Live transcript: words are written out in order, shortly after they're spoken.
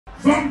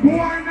Some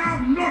boy now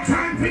no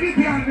time for the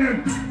girl them.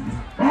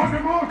 On the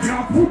market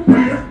of food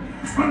player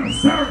and a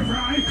stir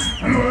fry.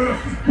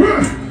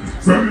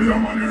 Send me your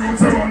money, don't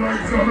say one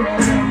like the other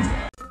one.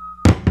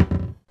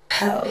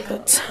 Pelpa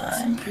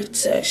time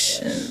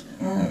protection.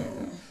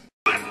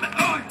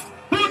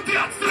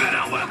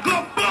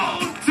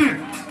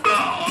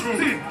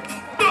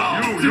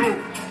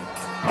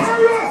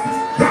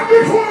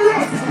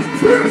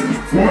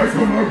 Why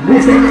come a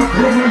brother up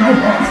from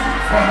another?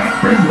 And I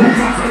spend no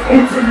matter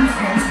open his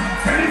mouth.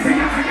 Anything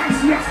that I can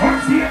see a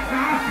heart here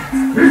now.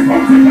 He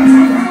comes in the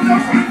around the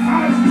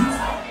fantasy.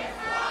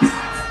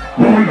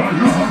 Oh la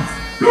la,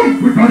 don't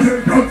put a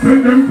head down,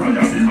 send them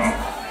fire him up.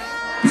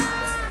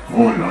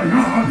 Oh la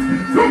la,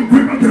 don't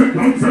put a head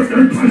down, send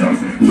them fire.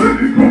 Send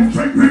him come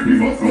check me, he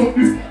was all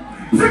this.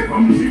 Send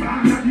come she man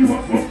that he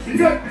was what she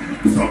get.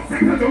 So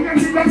take a look and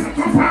he got such a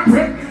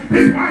pathway.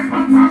 His wife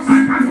and pass I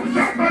can't do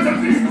that by the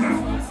thing.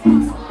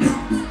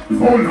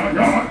 Oh la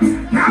la,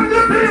 can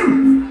you feel?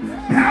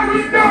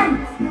 Carry done,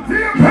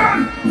 dear pen,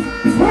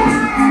 for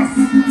us.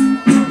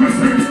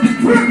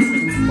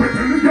 Wait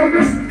till you get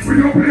this, we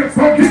don't play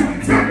fucking.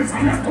 That is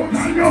how I told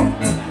you.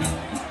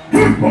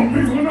 Good for me,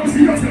 gonna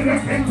be up in the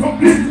end of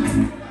this.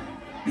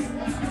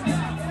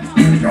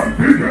 Can't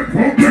be that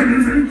for many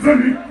things,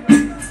 any.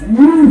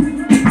 Woo!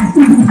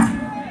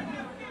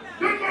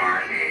 Good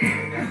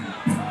morning!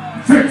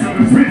 Section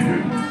is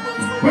speaking.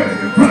 When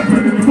it's time,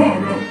 when in the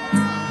morning.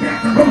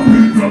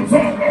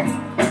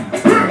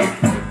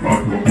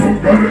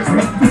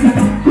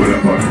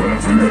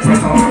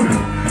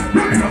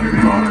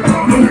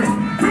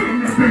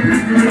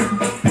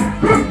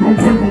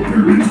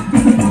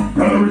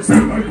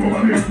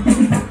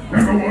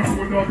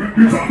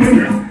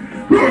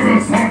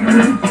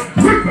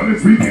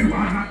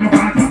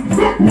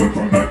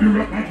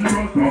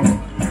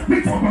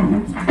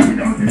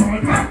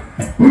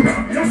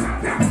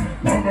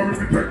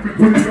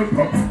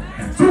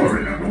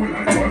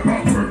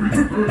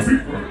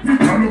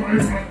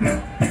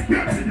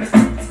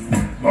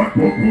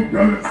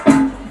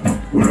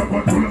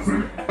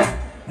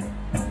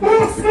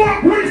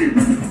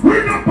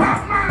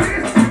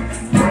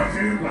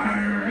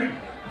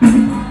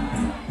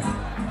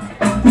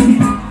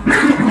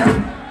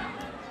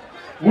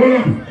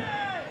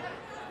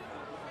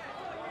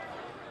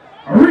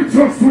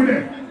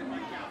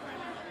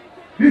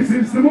 This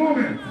is the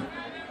moment.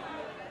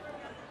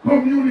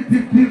 Community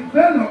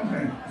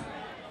development.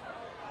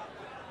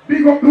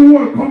 Big up the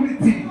whole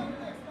committee.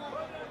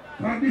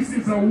 And this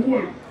is a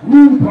whole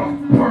group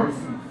of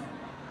persons.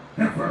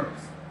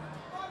 Efforts.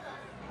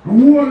 The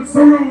whole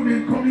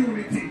surrounding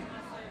community.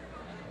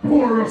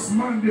 Porous,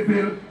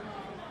 Mandeville,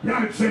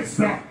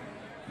 Yalchester,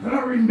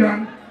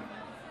 Clarendon.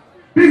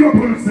 Big up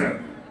on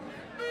yourself.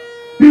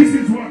 This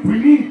is what we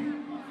need.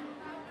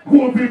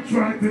 COVID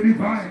tried to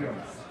divide us.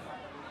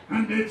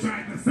 And they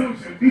tried to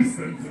social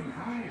distance and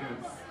hide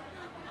us.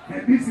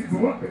 And this is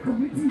what the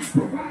committees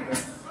provide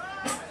us.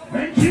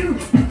 Thank you.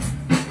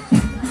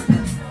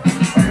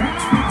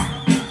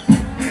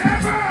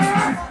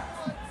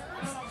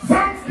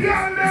 Some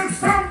girl there's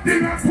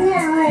something at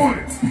poor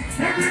road.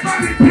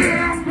 Everybody pay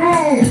and go.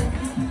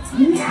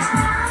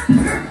 What?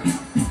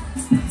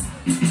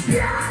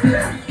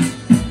 Yeah.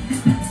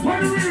 What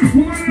do we do?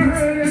 Woman, I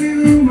heard any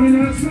woman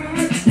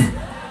outside.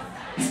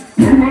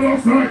 Woman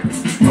outside.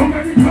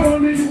 Somebody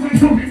told me you went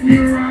to hit me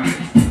right.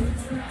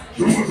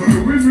 So was I to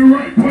win me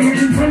right? Well,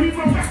 I'm telling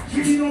my back,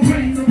 she don't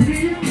play the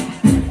field.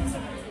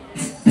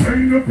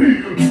 Play the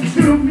field. She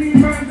don't need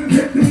mine to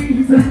take the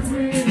knees that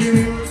way.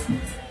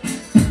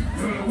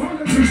 So I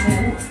wanted to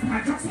know,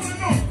 I just want to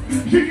know.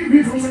 She give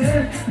it away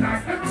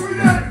like every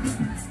day.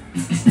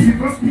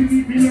 Give up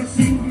believe in a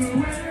single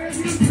way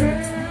you say.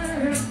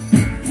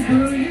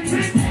 Believe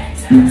it.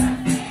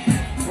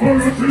 Or I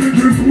say the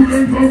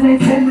students are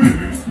from me.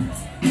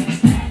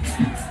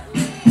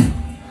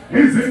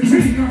 Is it me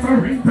or a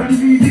ring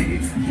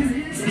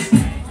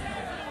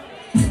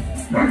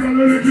I got a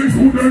little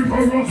student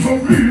for us to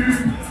be.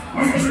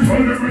 I'm going to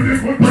call them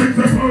with good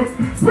principles.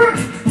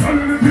 A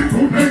little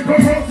student for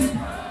us.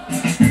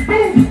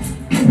 Boom!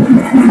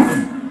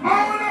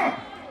 Hold up!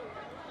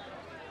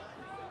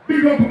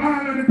 Big up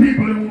all of the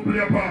people who play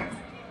a part.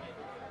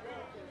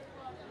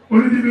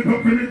 Want to give it up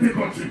for the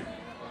country.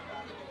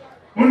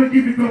 Want to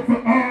give it up for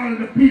all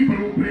the people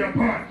who play a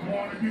part.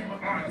 Want to give my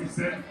artists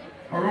a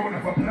round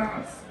of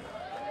applause.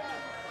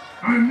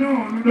 And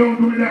no, don't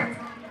do that.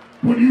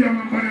 Put the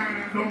young banana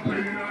and don't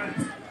play the night.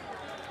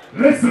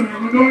 Listen,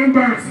 don't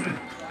embarrass me.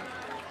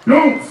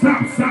 Don't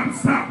stop.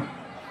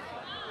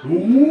 The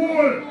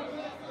whole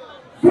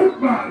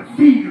football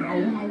field I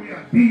want we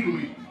are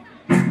dealing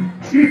with.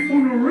 If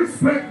you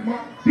respect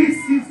what this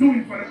is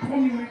doing for the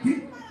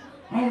community,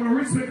 I want to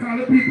respect all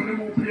the people that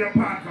will play a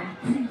part from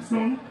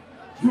Kingston,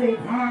 drove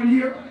hard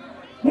here.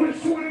 I want to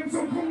show them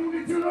some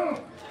community love.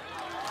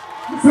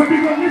 It's a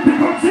big up the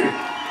country.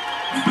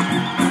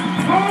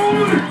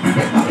 Hold it!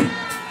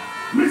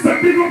 Mr.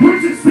 Big up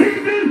Richard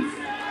Stevens!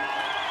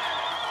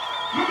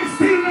 I'm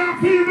still not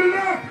feeling the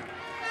love.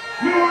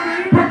 You want an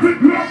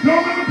hypocrite love,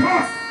 don't ever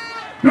cost.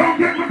 Don't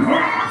get my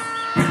cross.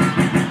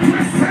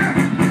 Listen.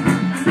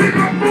 Big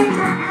up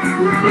Moonlight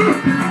and Rebel.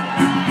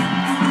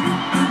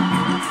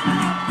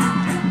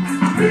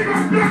 Big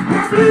up Black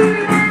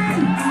Cabini, man.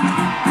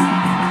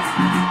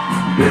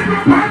 Big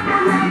up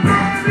Admiral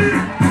Bernie.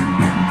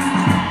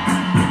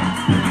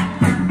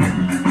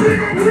 Big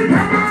up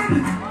Wicker Man.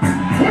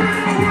 What do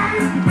you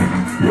want?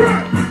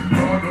 What?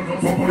 God of the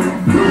Sopara.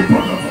 Blue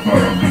Father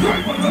Sopara.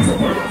 White Father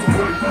Sopara.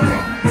 White Father.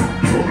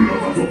 Trouble of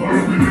the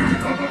Sopara. The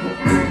music of the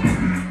Sopara.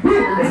 Who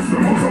are us the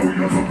most of we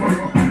are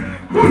Sopara?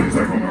 Police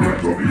are coming right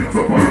to me a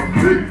Sopara.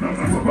 Big of the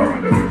Sopara.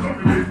 The rest of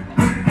the big.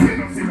 We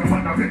don't see no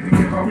one that can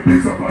take how we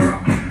take Sopara.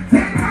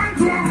 Take hands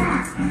to our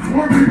back.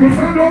 More people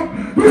stand up.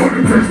 Do all the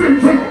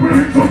distinction of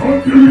bringing some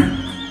country.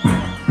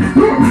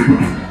 Do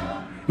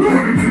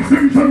all the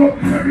distinction of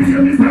every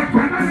year the black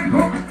man and the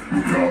cock.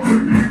 You're the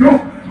ego.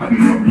 And the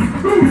young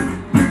people.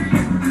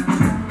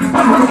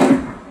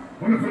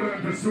 When I learn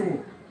to show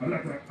a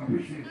lot of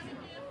appreciation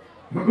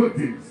for good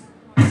things.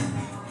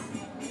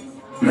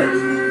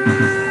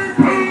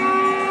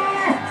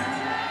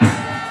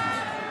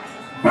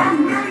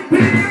 From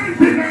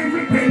 1999 we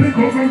came in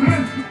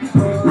government.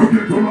 Look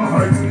into my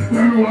eyes,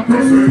 tell me what to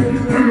say,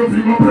 tell me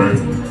people pray.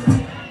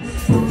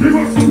 Give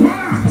us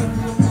one.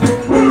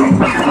 Pull up.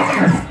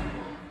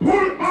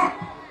 Pull up.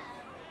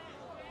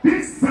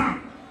 This song.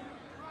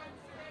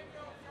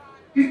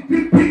 It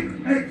depicts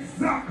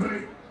exactly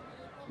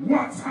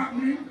what's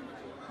happening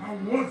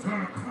and what's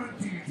going to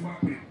continue to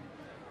happen.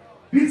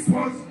 This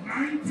was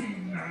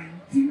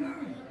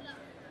 1999.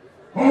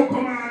 How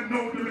come I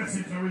know the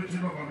message of the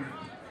government?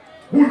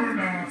 Who do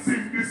not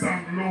sing this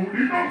song loud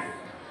enough?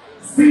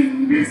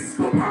 Sing this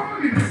to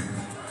Parliament.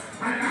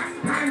 And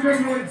last time we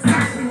know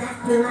exactly what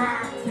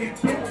Quran did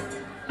do.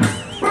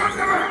 But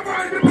never have I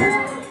the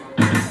poor.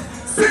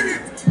 Sing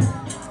it.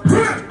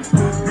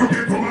 Look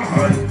into my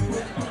heart.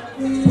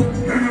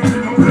 Can I see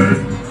no pain?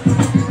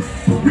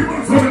 You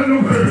must have no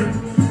pain.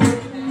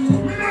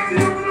 We not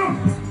young enough.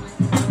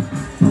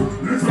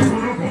 Listen to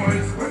the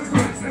voice. What is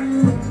that say?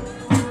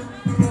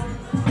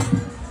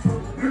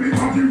 They be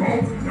talking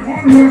about the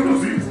one who has the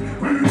seats.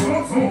 When you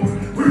talk so,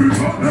 when you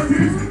talk that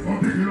piece, I'm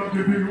thinking of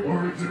giving you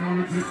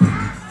originality.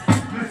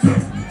 Listen.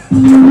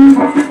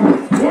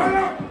 What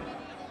up?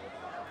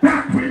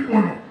 That will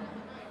honor.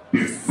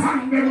 The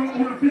song they will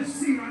honor this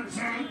sing and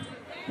chant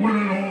will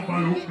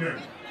overlook them.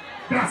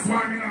 That's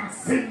why we not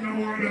sing no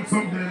more of them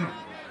someday.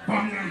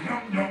 For me a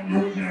young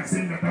youth, me I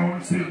sing that I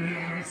want to stay there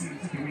and I see the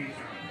situation.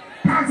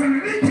 Because I'm a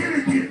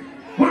licky,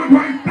 when I'm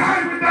going to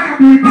die with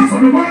diabetes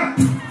on the world.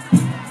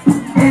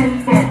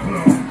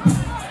 Buckler,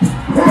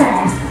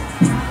 cross,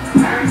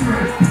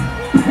 angry.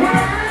 What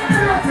are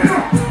you up?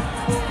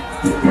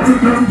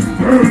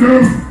 Tell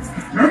them.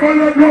 Never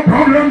let no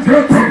problems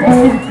get your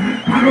own.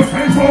 And the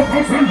stay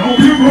focused and know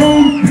you're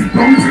wrong.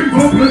 Don't think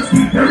hopeless,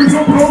 there is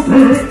no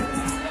problem.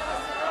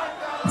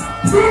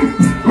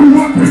 Who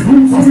want to do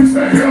so we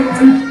stay here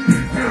right?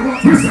 Tell what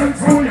we said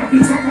so we have to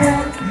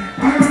support. I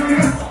don't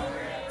know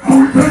how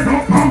we take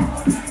our pump.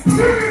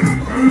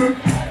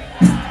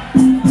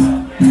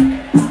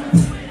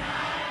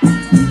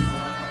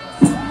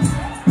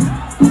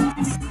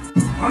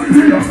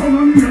 Hallelujah, come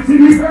on, you see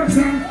the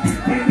person.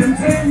 Tell them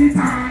say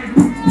anytime.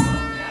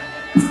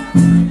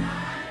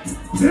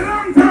 The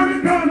long time it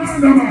gone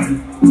on the man.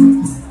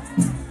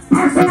 I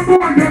said,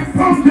 boy, get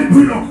founded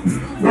with them.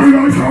 Well, I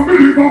can't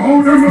believe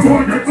how them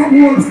boy get some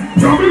more.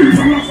 Can't believe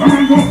some last time I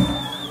go.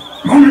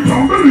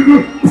 Can't believe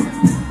it.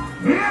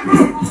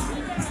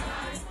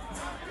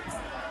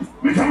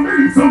 We can't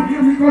believe some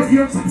here, we got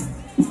here some.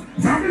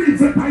 Can't believe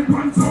the pipe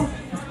pants up.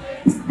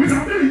 We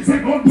can't believe the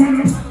God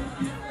man up.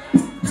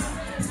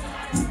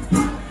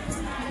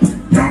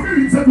 Can't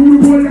believe the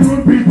good boy that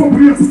run people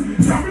place.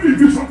 Can't believe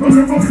the shot of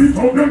them up, he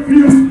told them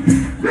face.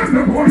 Then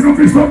the boy up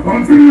his up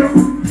on video.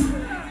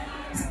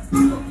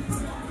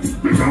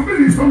 We can't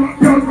believe some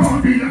of y'all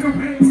can't be like a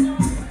play.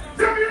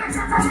 Tell me like a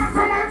come on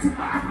so much.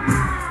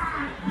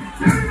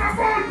 Tell me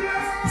about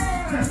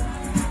that.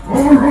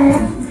 All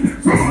right.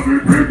 Some of the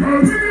people,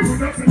 we live with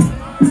that.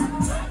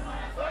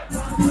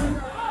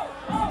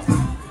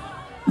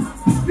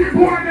 The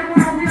boy, they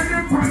want to wear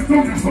their pants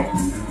on the top.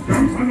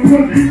 Them son of a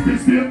leave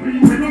this day,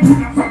 please. We don't put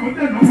that something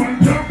there. No one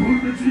can pull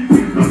the cheese. We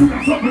don't do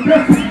that something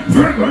there.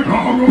 Dread like a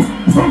horror.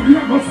 Some of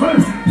you must say.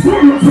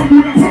 Pull us some do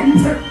that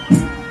something there.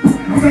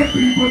 Other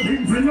people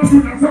think when you do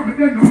that something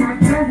there, no man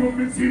can won't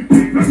miss you.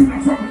 Don't do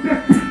that something there.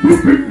 You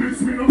pick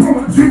this me no go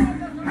and gym.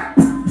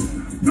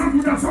 Don't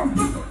do that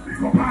something.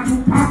 Pick up and do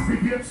pass the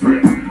gate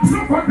straight. No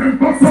for them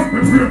bust up the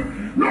brain.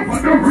 No for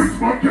them rich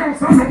but can't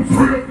stand up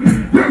straight.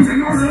 Them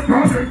in our red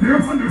card, them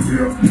there on the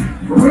field.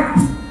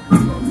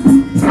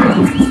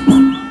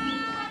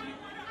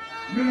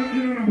 You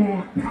know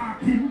about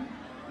talking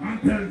and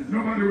tell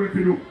nobody what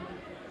to do.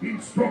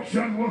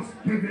 Instruction was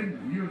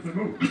given years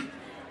ago.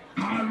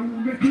 I'll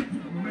make it.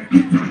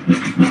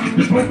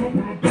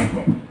 I'll buck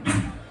up.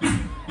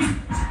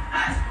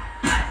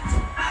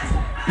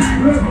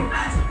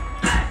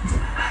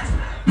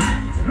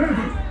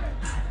 Level.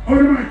 Oh,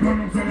 the mic on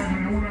them, so I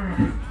want to rap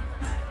it.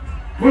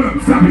 Hold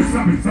up, stop.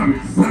 Stop it.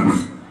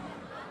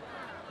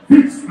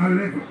 Fix a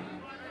level.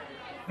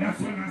 That's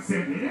when I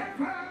said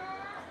level.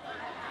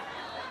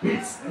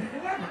 Fix a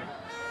level.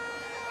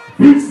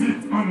 Fix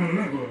it on a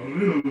level, a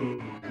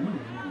little.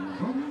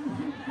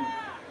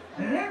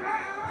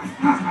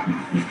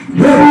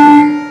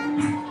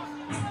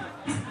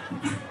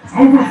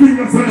 Over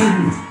fingers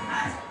and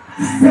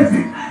set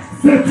it.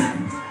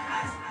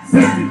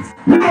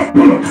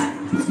 Pull up.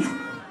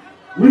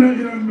 We don't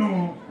even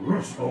know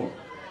rush out.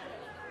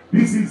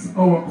 This is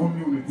our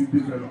community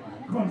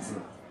development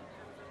concert.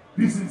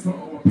 This is for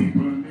our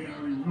people and they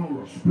are in no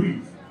rush.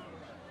 Please.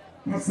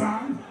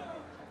 Facade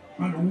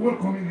and the whole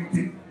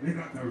community, they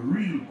got a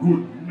real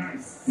good,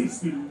 nice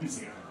system this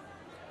year.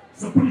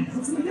 So please,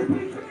 let's make it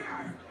please come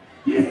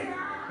here.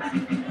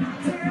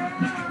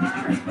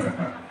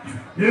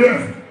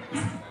 Yeah.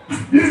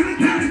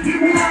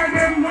 Give me why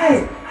them know.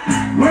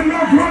 When you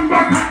run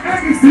back and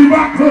everything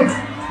back up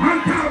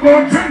and talk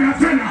about China,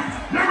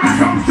 never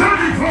come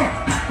Jennifer.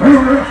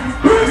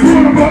 Who's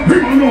one about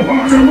people know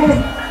how they want?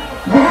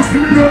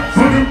 Give me that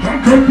so them can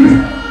jump in.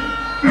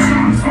 Then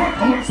I start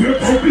to say,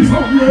 don't be so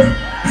weird.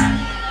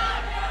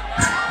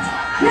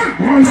 Well,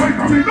 boy, like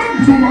I mean, don't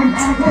do one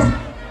another.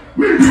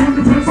 Maybe on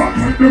the place I'll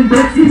take them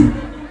back to.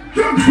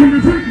 Just to me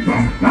things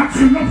up, that's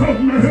enough of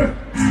me.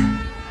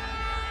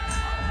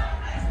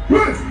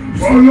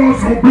 Well,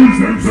 lots of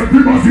business,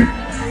 everybody.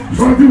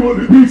 So if you want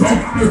the piece of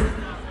life,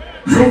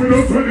 you will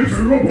not send it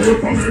to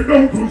robot for me,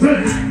 don't you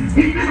say. If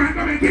the man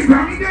to make it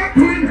Grammy, they're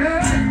doing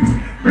here.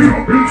 We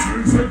are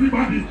business,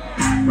 everybody.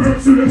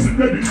 Merciless and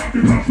dead enough to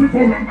pass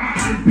before a man.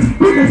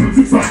 Look at the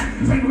sister,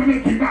 when we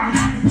make it back.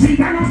 She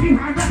cannot be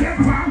hard to get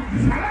around.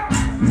 Hello?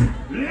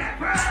 Yeah.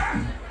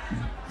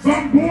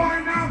 Some boy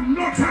now,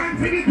 no time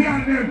for the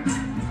girl them.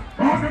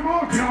 All them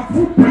out there,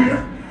 food player,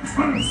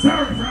 and a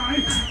stir fry.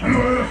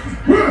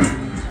 Well,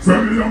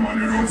 send me your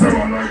money, don't say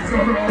one like the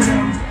other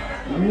one.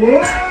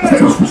 Whoa!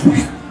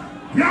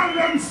 Young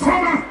them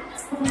summer.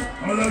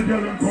 All the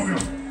girl them come here.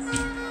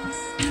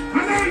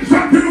 And then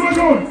shot to the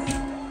gun.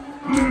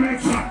 And the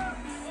next shot.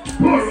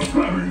 Pour a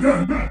clearing gun,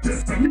 not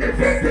just a minute.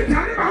 They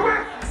can't even away.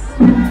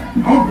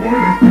 I'm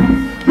boiling.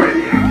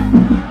 Ready up.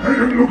 They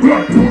don't look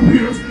like 2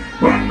 years.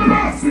 But the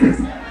last is.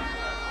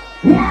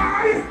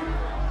 Why?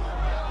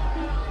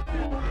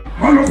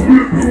 I don't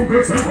bulletproof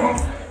this ever.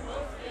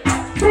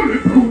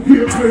 Bulletproof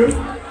here, clear.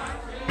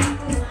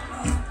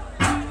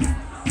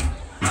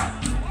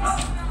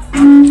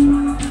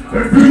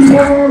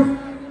 Everyone,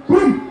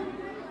 boom.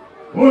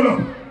 Hold up.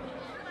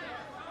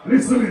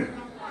 Listen in.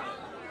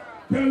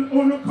 Tell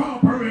all the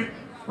corporate,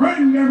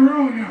 bring them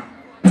around here.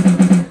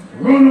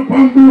 Run up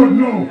on board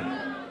now.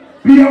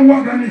 Be a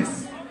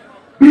wagonist.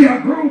 Be a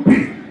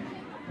groupie.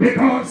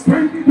 Because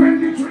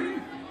 2023,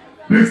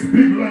 this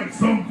big like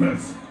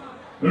Sumfest.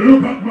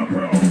 Look at my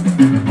crowd.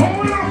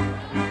 Hold up.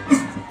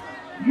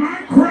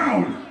 My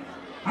crowd.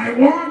 I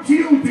want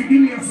you to give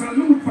me a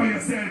salute for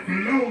yourself,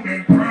 loud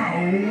and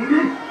proud.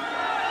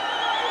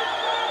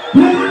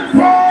 Moving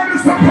forward,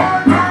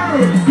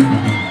 supporters.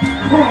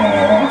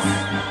 Cross.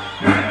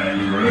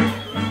 Angry.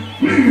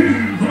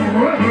 Please,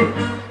 forever.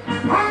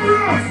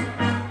 Paulus.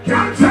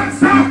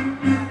 Manchester.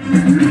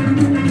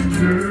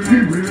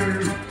 You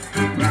will.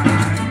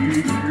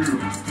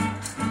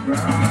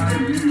 Right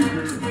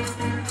here.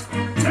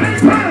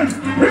 Amen.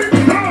 It's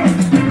done.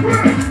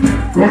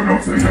 God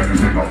knows they can't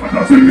sing up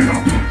and sing it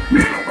up. We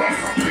don't got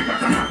something that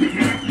cannot be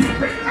here.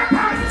 Bring it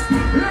back.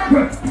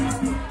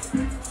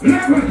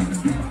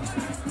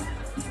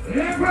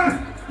 11.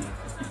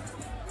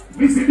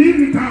 Mr.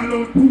 Dealey called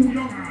out 2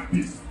 young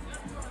artists.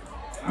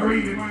 I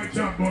really my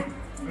job, but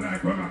I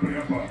like when I play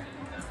a part.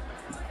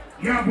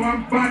 You have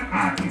one bad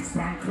artist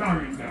from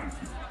Clarendon.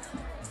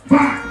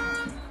 Bad.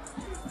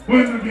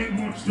 Will not get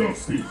much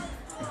justice.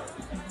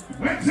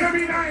 When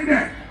Gemini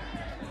there,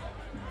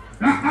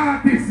 the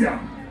artist here,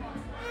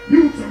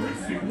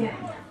 futuristic one.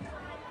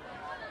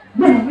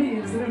 No, me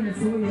is let me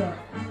see here.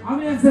 I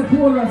mean the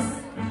chorus.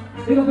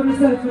 They got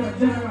themselves to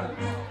general.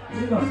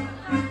 You know.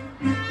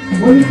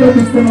 When you tell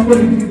them I'm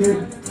going to be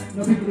there,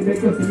 no big the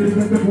because the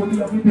little body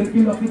of little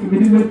kill of it, we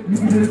didn't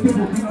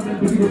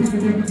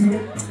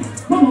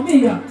come on, me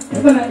here.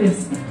 It's like this.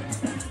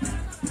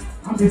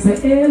 I'm just say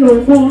hello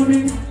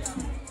morning,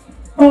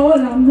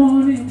 hola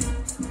morning,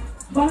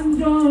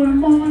 bonjour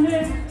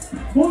morning,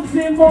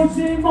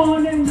 mochi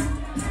morning.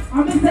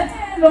 I'm just say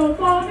hello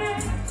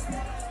morning,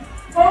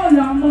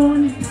 hola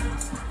morning,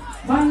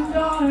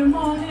 bonjour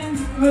morning.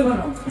 Wait, hold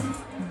on.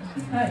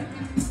 Hey.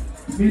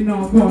 Me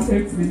no got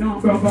X, me no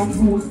grab and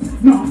post.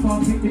 No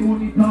talking the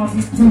money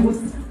talking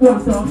post. One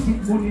talk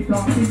shit money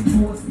talking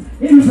post.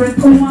 Impress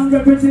woman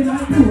represent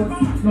like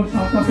toast. No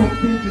shout about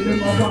things with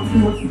them a one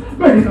toast.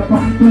 Ready up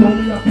on the toe,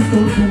 we have to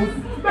toast.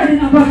 Ready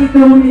up on the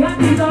toe, we have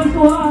to done to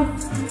us.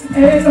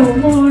 Hello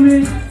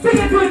morning, sing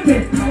it with me.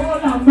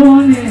 Hola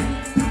morning,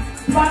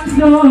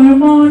 bonjour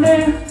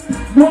morning,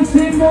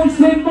 mochi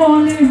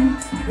morning.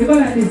 You go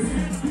like this.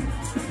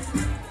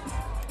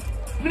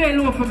 Play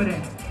low for me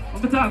there. I'm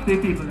going to talk to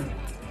you people there.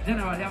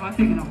 Generally, I'm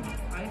thinking now.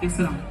 I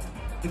listen now.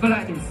 You go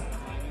like this.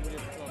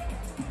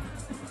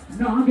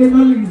 Now get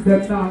no leaves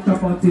them now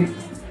chapati.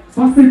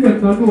 First thing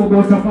them don't know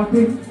about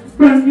chapati.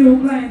 Brand new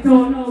client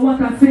don't know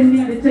what I say.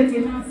 Near the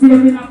check-in and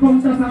saving a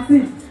come just a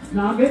sin.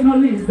 Now get no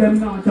leaves them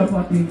now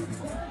chapati.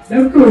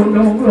 Them don't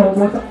know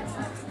what I...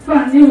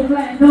 Brand new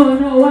client don't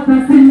know what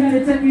I see. Near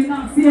the check-in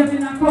and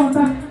saving a come.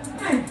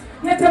 Hey,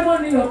 get the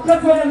money up.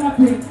 That's what them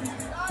think.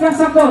 Cash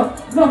a go.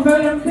 No for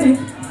them think.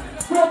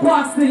 No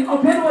pass thing.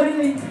 Open what it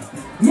is.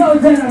 Yo,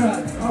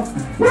 General.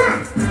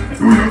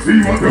 Do you see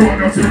what they want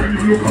to see when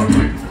you look at me?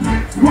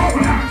 What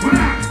that?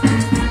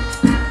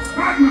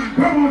 Bad man,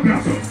 come on,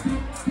 Gasol.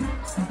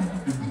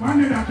 Why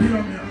did I kill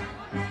him here?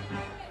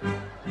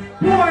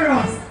 Poor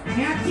us.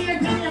 They are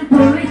changing him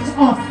to rich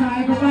us.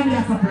 Everybody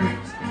has a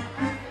rich.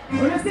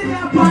 When you see me a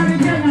party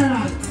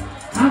general,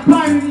 a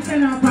party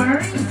general for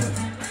rich.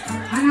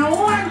 And a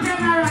one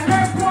general,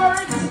 they're poor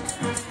rich.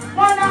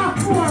 One are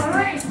poor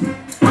rich.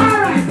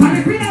 Alright, but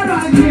if you never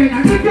agree,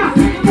 and you just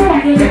see the boy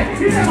in it,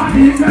 you never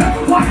need it.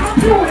 What I'm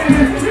doing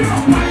is, you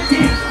don't like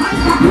it.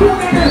 I'm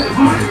doing it.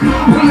 I'm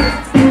not right.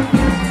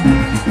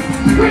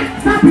 Wait,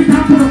 stop it,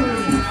 I'm doing it.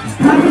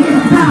 Stop it,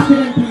 stop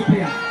it, people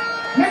here.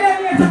 Let them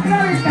hear some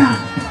lyrics down.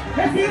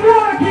 If you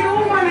work in a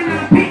woman and a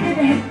pig in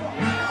it,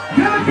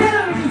 you're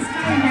telling me this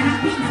kind and I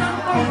think some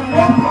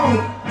over.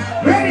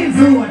 Ready,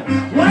 Zoon.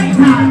 White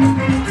hard.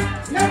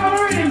 Never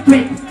read him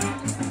quick.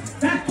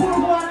 That cool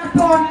go on a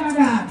thorn in a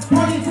guard.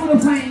 Police will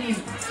find him.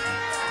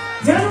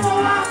 You know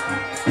what?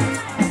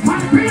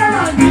 Man, bring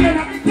around here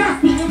and we just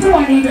see the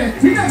boy in there.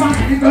 He never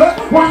did it, girl.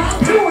 While I'm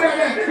doing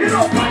it, you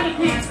know,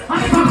 politics.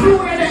 And if I'm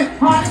doing it,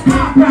 all the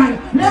car pride.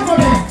 Never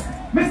there.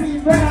 Me see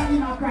brother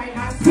in a cry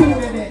and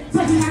doing it. So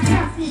he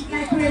can't speak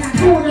like we're not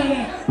doing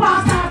it.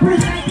 Pass our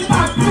prison like he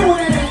was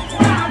doing it.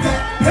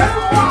 You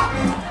know what?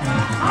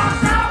 I'm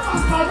not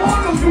my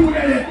one who's doing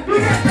it. You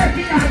get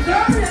taking that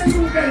dirty and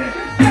you get it.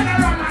 Get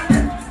around and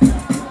then.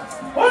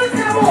 What is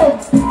that home?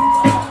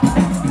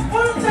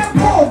 What is that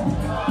home?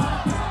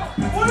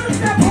 What is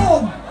that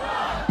home?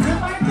 You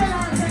might tell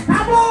her, say,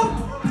 come home.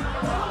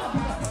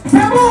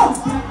 Come home.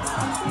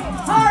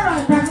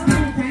 Alright, that's the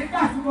reason.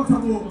 That's what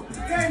I'm home.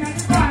 Then I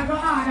try to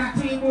add that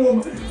team home.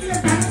 See if I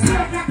can see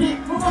that kid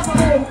who goes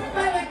home.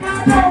 Then they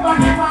can't go back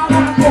if I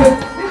want to go.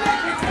 You let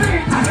me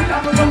clean and you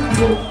never go to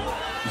go.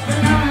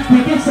 Then I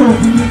take it so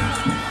please.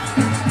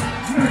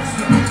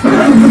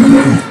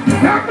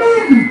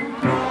 Kaboom!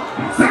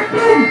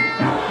 Kaboom!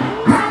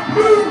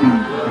 Kaboom!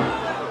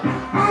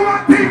 Our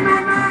thing no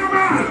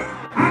normal!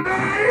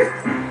 Alright?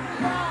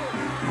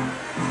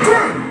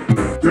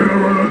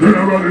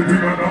 General, the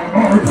thing no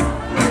normal!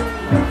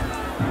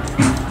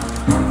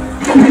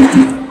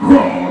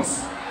 Cross!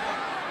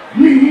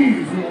 Me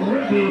is a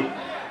rebel!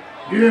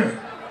 Yeah!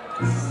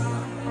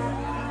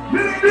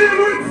 Me deal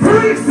with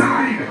free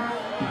side!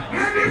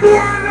 And the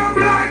boy no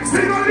black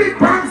still on the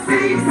back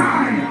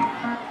seaside!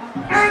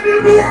 And the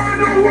boy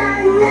no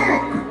won't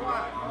walk!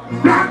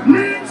 That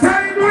means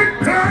time with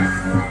death!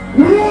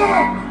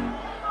 Walk!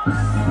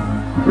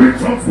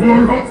 Rich us for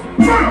us!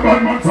 Man a bad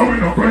man so we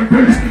no friend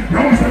fish! You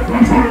want to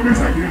plan for me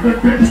to give the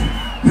fish!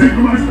 Think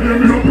my stay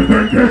me up with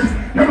them fish!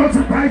 You want to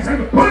price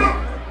and pull up!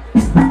 I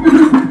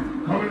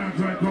will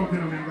enjoy talking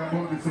to me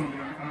about this song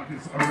and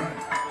artist, alright?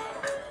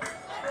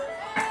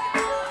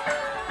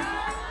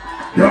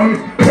 Girl,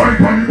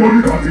 wine on the body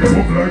cause it's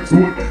up like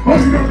stone. But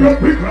you don't block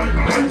big like a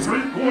ice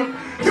cream cone.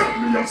 Girl,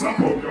 me a slap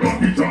up your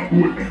lucky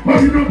jambone. But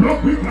you don't block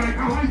big like a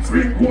ice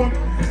cream cone.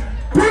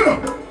 Pull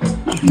up!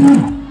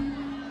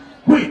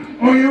 Quick,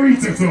 how you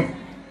reach it up?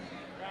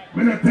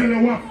 When I tell you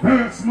what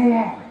first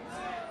more.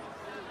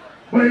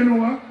 But you know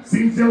what?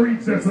 Since you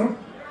reach this up,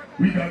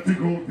 we got to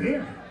go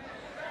there.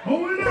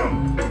 Hold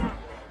on!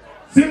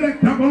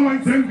 Select the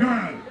boys and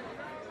girls.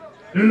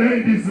 The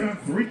ladies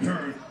have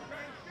returned.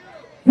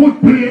 Foot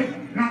play,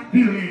 not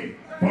delay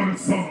for the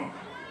summer.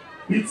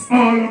 It's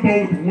all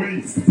about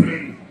waist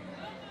play.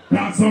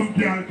 Cause some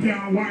girl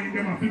can't wind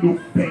them up to do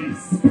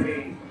face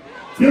play.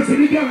 You see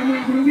the girl I'm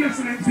going to the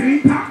waistline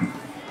saying that?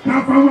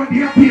 Now for what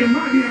they appear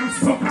money and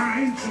sucker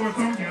and show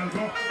some girls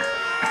up.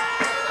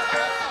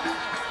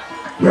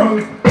 Girl,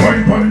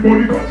 wine on the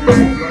body cause you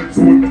move like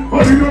stone.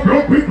 But you don't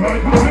block it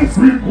like a ice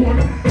cream cone.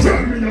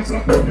 Tell me you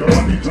slap up your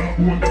honey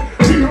jambone.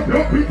 You don't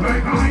block it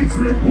like a ice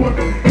cream cone.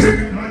 Take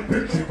it like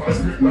that ship and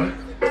straight like.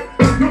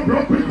 You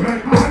block it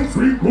like a ice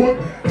cream cone.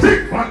 Big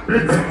fat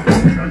beds are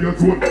up in your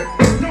zone.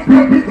 You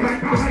block it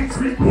like a ice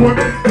cream cone.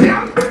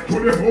 Girl, to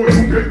the boy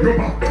who get your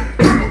back.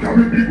 You don't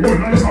carry big one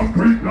like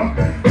concrete block.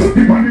 Put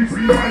the money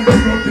free and you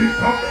don't think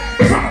top.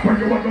 Stop when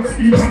you want to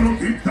eat and don't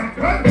think that.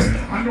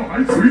 I know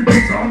ice cream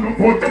things are no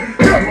fun.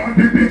 You want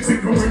the big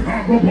sick no way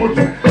have a budge.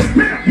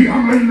 Me a key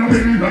hammer in a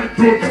belly like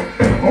judge.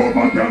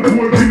 Over girl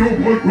hold me no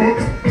hold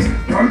grudge.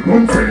 Girl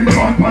come saying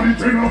bad for the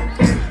trainer.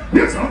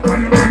 Yes, I'm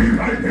kind of money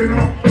like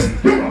henna.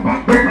 You a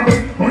back burner,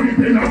 honey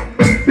pinner.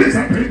 This a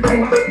pink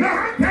power,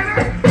 nah antenna.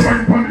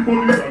 Wine for the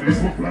body that is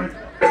so fly.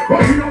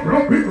 But you don't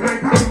block it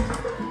like that.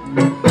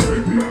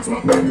 If you a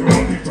slap on your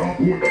honey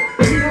jambone.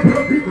 You don't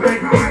block it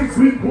like a ice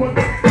cream cone.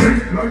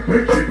 Drink like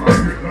pet shit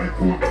and get like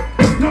food.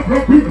 You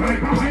block it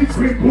like a ice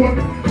cream cone.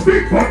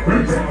 Big fat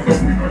friends are up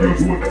in your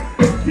zone.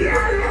 Yeah!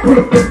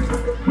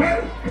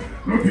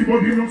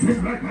 body no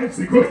swing like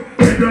bicycle.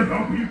 They don't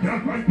know you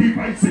can't ride the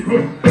bicycle.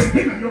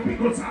 Even your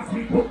pickles ask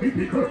me put me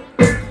pickle.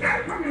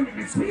 Girl, come in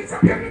the squeeze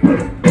up your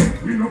nipple.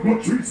 We no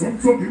go treat some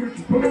so give it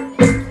to pull up.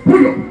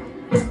 Pull up.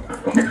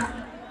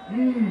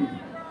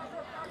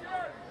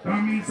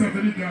 That means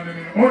after the girl in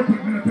there. All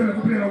put me in the tell her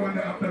to play the one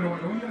after the one.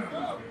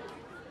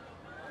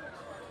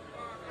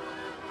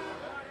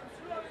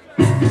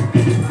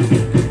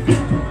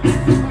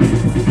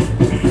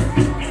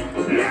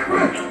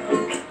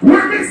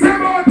 When we say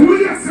about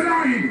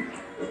waistline,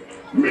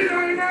 me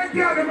and my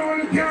girl them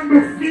only can do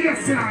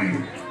FaceTime.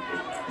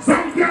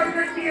 Some girl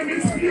make name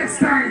is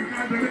FaceTime,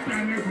 and the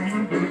time they come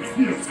and do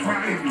face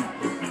crime.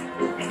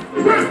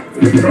 Well,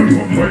 the girl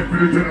come fight for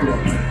the general.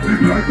 They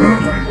like that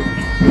time.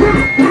 Pull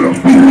up, pull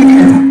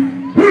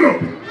up,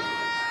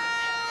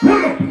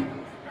 pull up.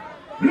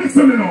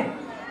 Listen me now.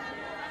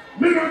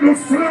 Me not do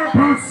slurp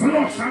and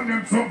slush on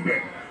them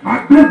someday. I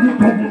double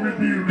me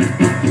deal with.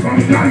 Some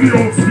daddy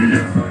old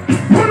speed.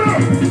 Pull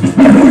up!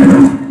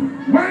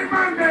 Why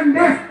man them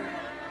there?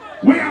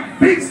 We have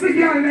fixed the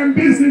girl them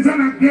business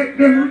and I get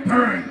them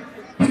return.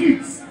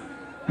 Kids.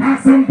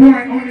 Cause some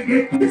boy only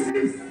get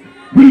kisses.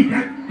 We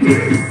get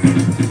kids.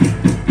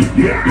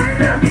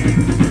 Yeah!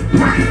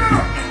 Right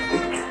up!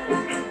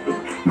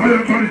 Tell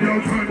everybody girl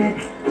climb up.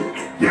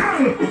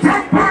 Girl,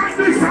 jump on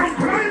this and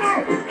climb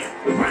up.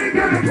 When you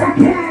get it from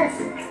Polos.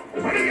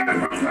 When you get it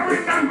from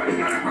Clarendon. When you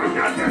get it from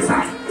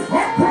Manchester.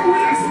 Up for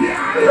West, yeah!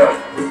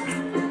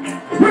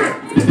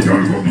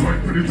 Y'all go fight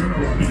for the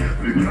general.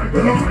 Live like the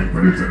fight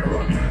for the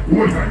general.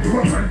 Hold time to a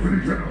fight for the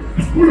general.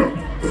 Pull up.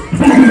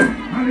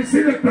 And the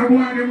selector boy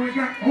them we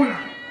got. Hold on.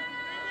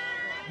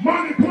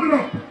 Money pull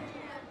up.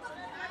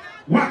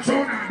 Watch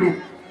how I do.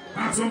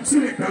 And some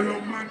selector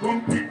young man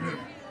come pick them.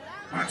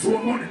 And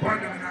throw money for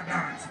them in a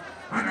dance.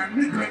 And I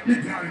neglect the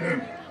girl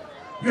them.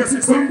 You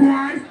see some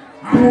boy?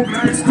 I hope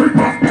like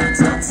stripper.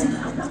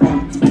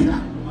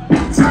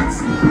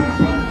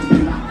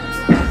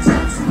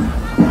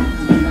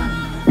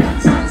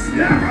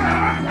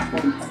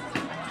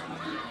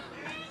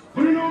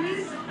 What do you know me?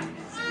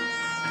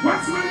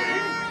 What's my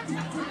name?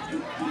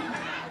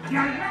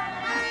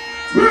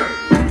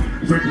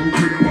 Say go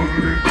to the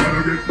bag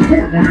again,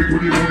 more money to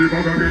the money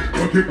bag again.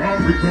 But you can't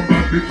pick some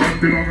bad bitch and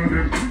belong on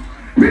them.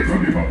 Pick some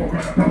people for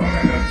that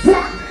bag again.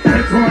 Swat!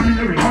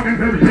 Extraordinary, hot and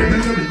heavy, heavy,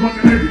 heavy, hot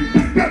and heavy.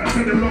 Gotta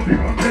say they love me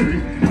hot and heavy.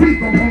 We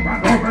come home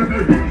and over and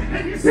heavy.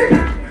 And you see,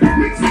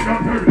 mix it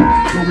up heavy.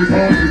 So we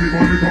call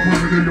everybody come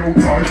over the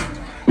outside.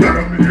 Let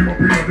them in him up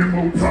here, them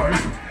outside.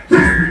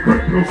 Just be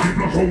quick, close, she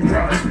flush out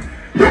drive.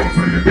 Don't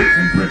say the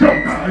business, we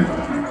don't die.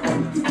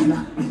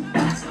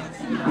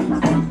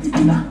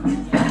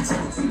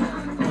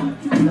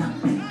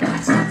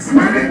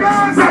 When the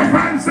girls are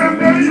fans, them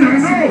they don't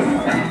know.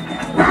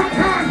 That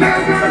can't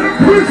tell them the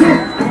prison.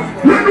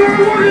 You know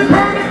what you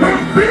call it, that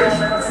fish?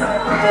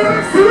 Oh, the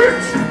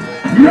switch.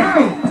 Yo.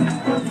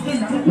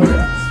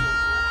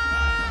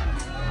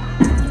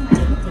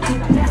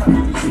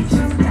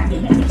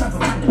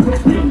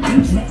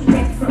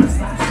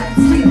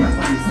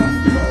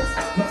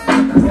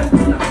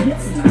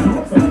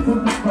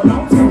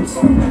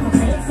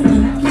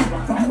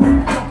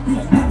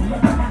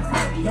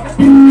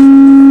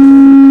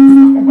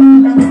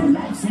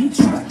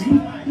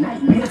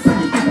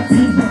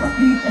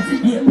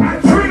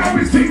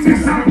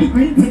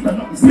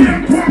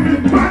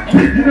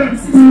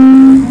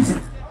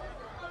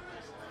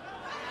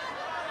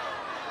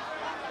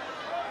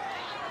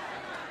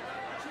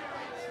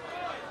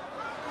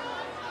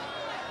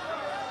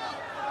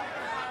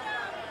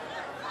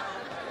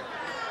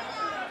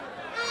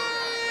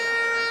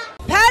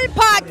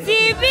 Pelpa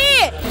TV!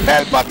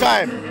 Pelpa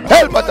time!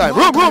 Pelpa time!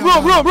 Room!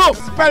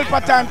 Pelpa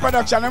time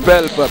production!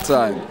 Pelpa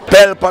time!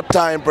 Pelpa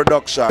time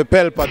production!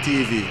 Pelpa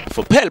TV!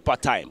 For Pelpa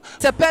time!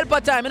 It's a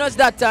Pelpa time, you know it's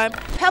that time?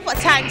 Pelpa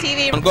time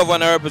TV! I'm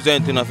governor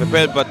representing of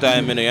Pelpa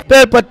time, you know.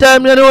 Pelpa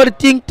time, you know what the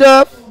thing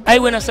tough? I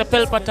when I say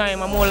Pelpa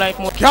time, I'm more like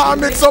more. Can't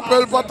mix up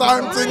Pelpa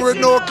time thing with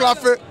no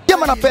coffee. Yeah,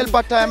 man, a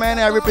Pelpa time, and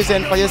I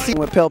represent for you. See,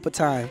 we're Pelpa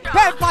time.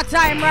 Pelpa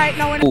time right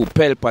now. Oh,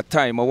 Pelpa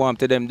time, I want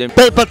to them.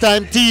 Pelpa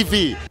time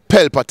TV.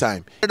 Pelpa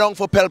time. Down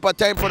for Pelpa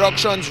time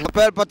productions.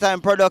 Pelpa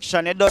time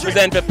production. It does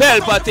Present for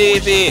Pelpa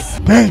TV.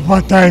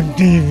 Pelpa time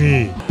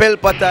TV.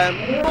 Pelpa time.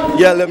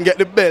 Yeah, let them get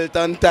the belt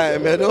on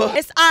time, you know.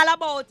 It's all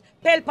about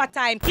Pelpa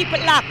time. Keep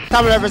it locked.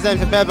 Come represent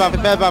for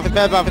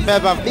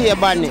Pelpa, be a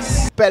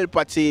badness.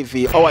 Pelpa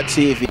TV, our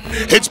TV.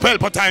 It's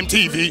Pelpa time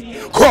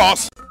TV.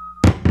 Cross.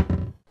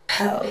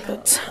 Pelpa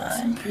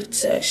time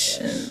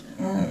protection.